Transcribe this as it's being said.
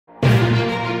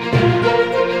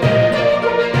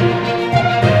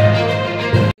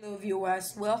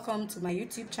viewers, welcome to my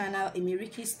YouTube channel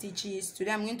Emyrichy Stitches.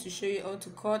 Today I'm going to show you how to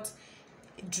cut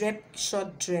a drap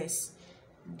short dress,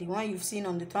 the one you've seen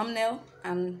on the thumbnail,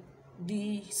 and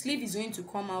the sleeve is going to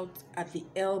come out at the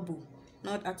elbow,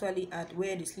 not actually at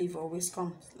where the sleeve always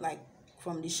comes, like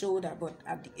from the shoulder, but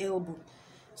at the elbow.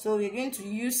 So we're going to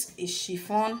use a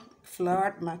chiffon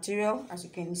flowered material, as you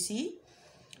can see.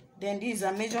 Then these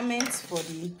are measurements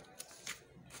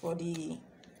for the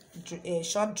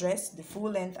short dress: the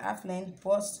full length, half length,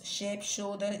 bust shape,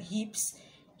 shoulder, hips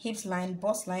line,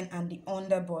 bust line, and the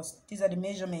under bust. These are the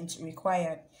measurements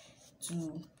required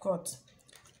to cut.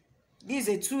 This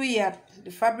is a 2 yard. The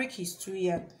fabric is 2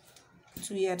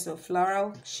 yards of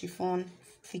floral chiffon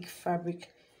thick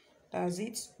fabric. That's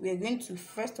it. We are going to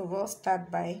first of all start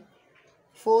by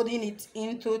folding it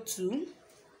into two.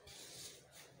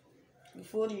 We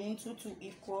fold it into two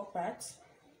equal parts.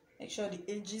 Make sure the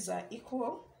edges are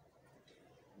equal.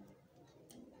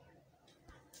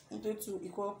 Into two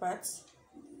equal parts.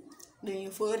 Then you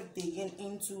fold it again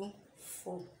into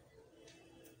four.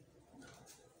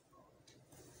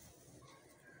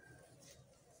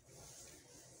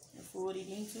 You fold it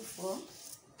into four.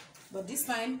 But this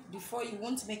time, before, you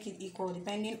won't make it equal,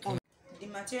 depending on the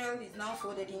material is now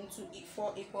folded into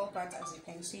four equal parts, as you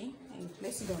can see, and you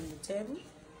place it on the table.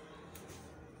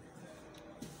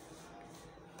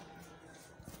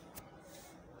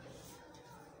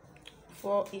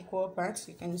 Four equal parts,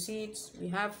 you can see it. We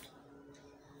have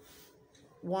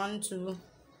 1, 2,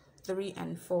 3,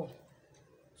 and 4.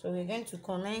 So we're going to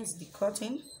commence the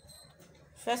cutting.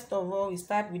 First of all, we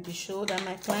start with the shoulder.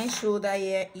 My client's shoulder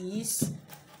here is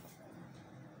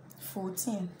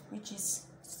 14, which is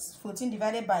 14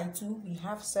 divided by 2. We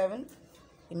have 7.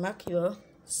 You mark your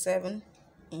 7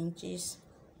 inches.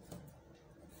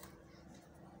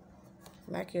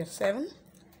 Mark your 7.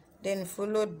 Then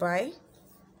followed by,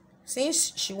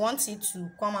 since she wants it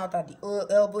to come out at the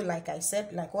elbow, like I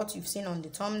said, like what you've seen on the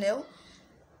thumbnail,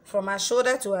 from her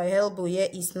shoulder to her elbow here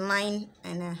is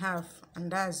 9.5, and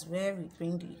that's where we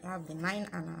have the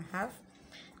 9.5.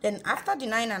 Then after the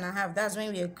 9.5, that's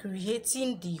when we are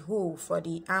creating the hole for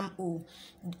the armhole.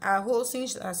 Our hole,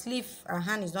 since our sleeve, our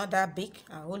hand is not that big,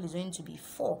 our hole is going to be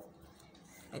 4.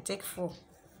 I take 4.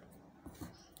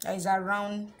 There is a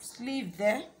round sleeve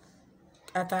there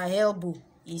at our elbow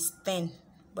is 10.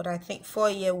 But I think 4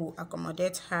 here will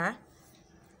accommodate her,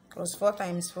 because 4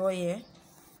 times 4 here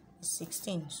is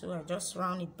 16. So I just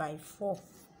round it by 4.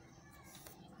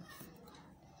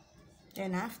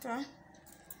 Then after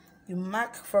you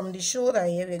mark from the shoulder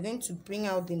here, we're going to bring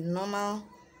out the normal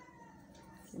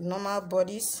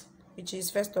bodies, which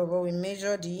is, first of all, we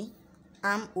measure the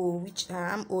armhole, which her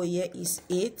armhole here is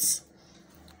 8.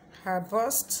 Her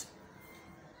bust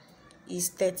is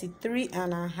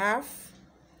 33.5.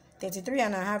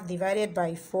 33.5 divided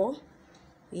by 4,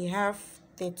 we have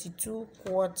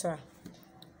 32.25.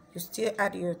 You still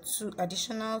add your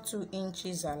additional 2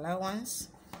 inches allowance.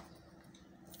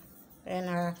 And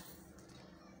our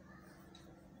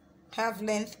half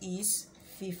length is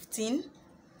 15.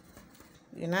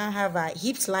 We now have our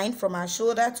hips line. From our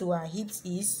shoulder to our hips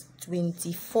is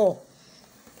 24.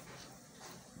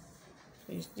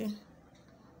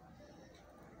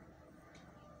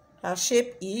 Our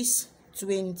shape is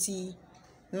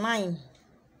 29,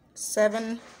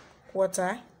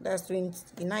 7/4. That's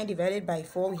 29 divided by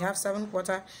 4. We have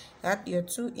 7/4. Add your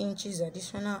 2 inches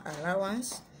additional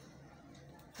allowance.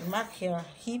 Mark your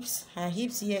hips. Her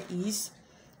hips here is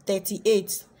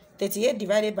 38. 38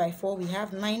 divided by 4. We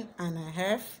have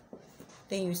 9.5.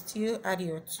 Then you still add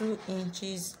your 2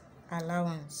 inches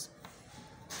allowance.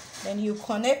 Then you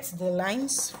connect the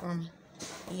lines from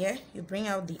here. You bring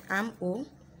out the armhole.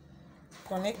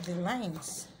 Connect the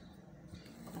lines.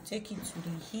 You take it to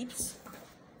the hips.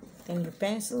 Then you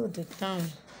pencil the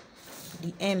down,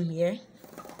 the M here.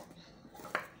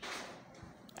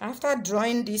 After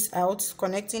drawing this out,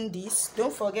 connecting this,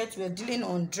 don't forget we're dealing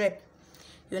on drap.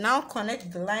 You now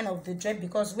connect the line of the drap,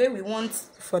 because where we want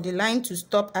for the line to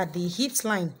stop at the hips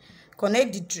line,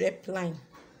 connect the drap line.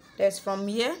 That's from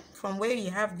here, from where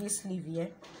you have this sleeve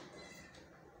here.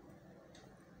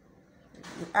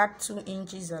 You add 2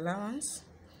 inches allowance,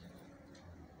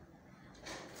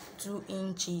 2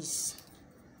 inches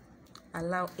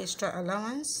extra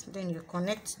allowance. Then you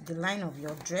connect the line of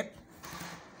your drap,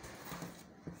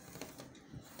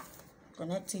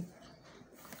 connect it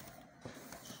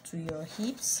to your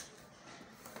hips.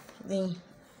 Then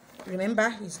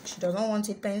remember, she doesn't want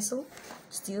it pencil,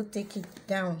 still take it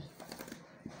down.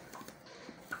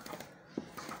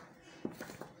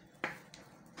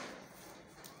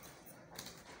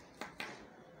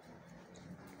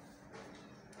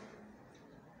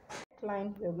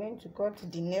 neckline, we're going to cut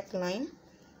the neckline.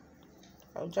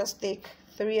 I'll just take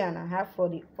 3.5 for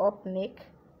the up neck,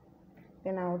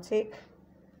 then I'll take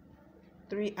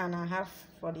 3.5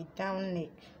 for the down neck.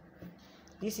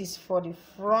 This is for the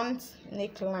front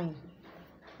neckline.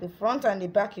 The front and the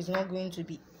back is not going to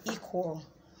be equal,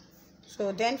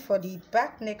 so then for the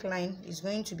back neckline is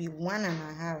going to be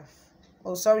 1.5,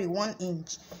 oh sorry, 1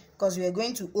 inch, because we are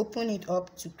going to open it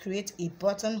up to create a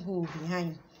buttonhole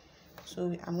behind.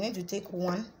 So I'm going to take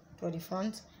 1 for the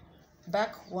front,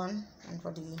 back 1, and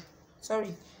for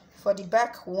the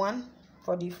back 1,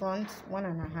 for the front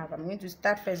 1.5. I'm going to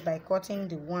start first by cutting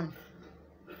the 1.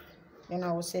 Then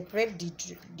I will separate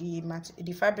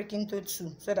the fabric into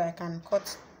 2 so that I can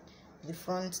cut the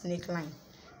front neckline.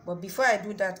 But before I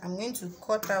do that, I'm going to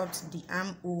cut out the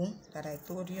armhole that I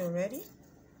told you already.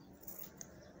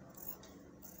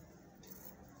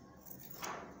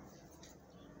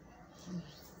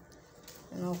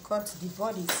 And I'll cut the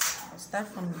bodies. I'll start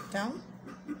from the down.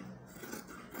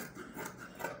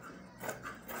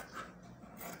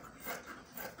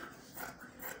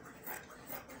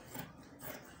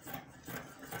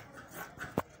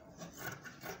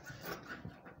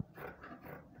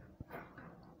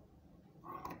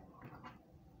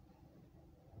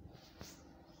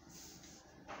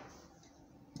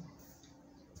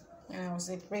 And I'll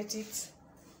separate it.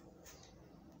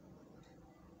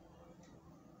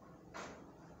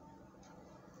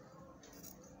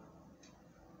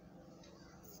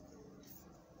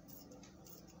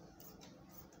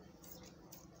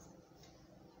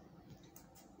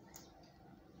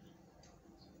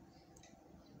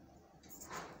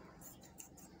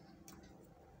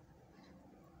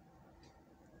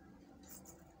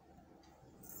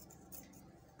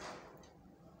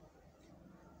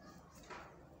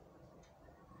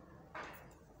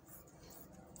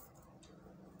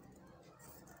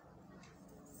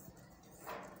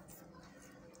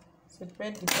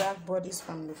 Separate the back bodies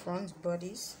from the front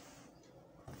bodies,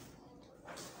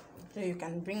 so you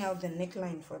can bring out the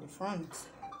neckline for the front.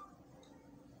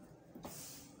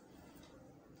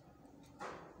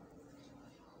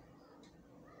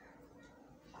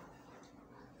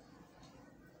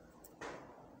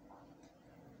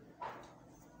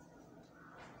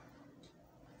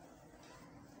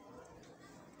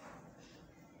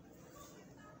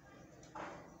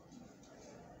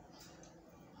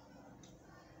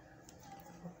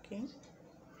 Okay.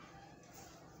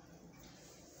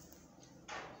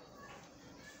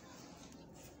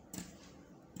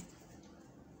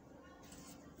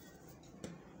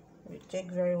 We check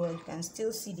very well. You can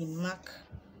still see the mark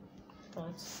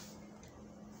part.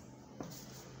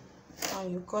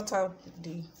 And you cut out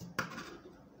the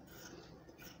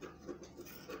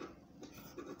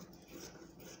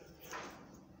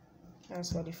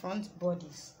that's for the front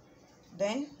bodies.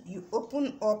 Then you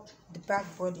open up the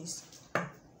back bodies,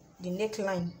 the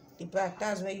neckline, the back.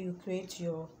 That's where you create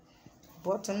your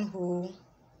buttonhole.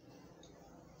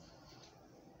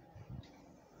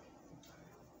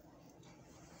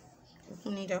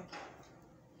 Open it up.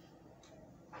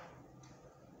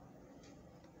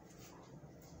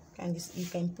 And you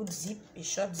can put a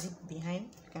short zip behind.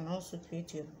 You can also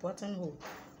create your buttonhole,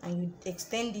 and you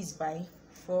extend this by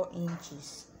 4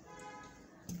 inches.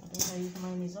 I don't know if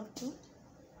mine is up to.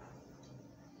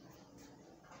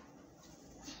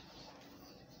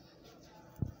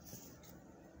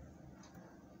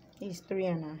 It's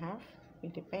 3.5.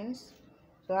 It depends.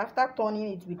 So after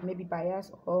turning it with maybe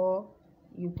bias, or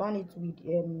you turn it with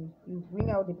you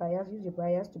bring out the bias, use the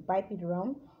bias to pipe it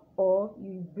around, or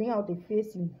you bring out the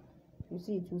facing. You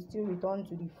see, it will still return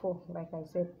to the 4, like I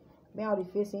said. Bring out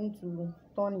the facing to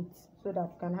turn it so that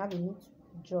you can have a neat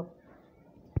job.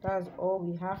 That's all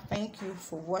we have. Thank you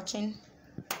for watching.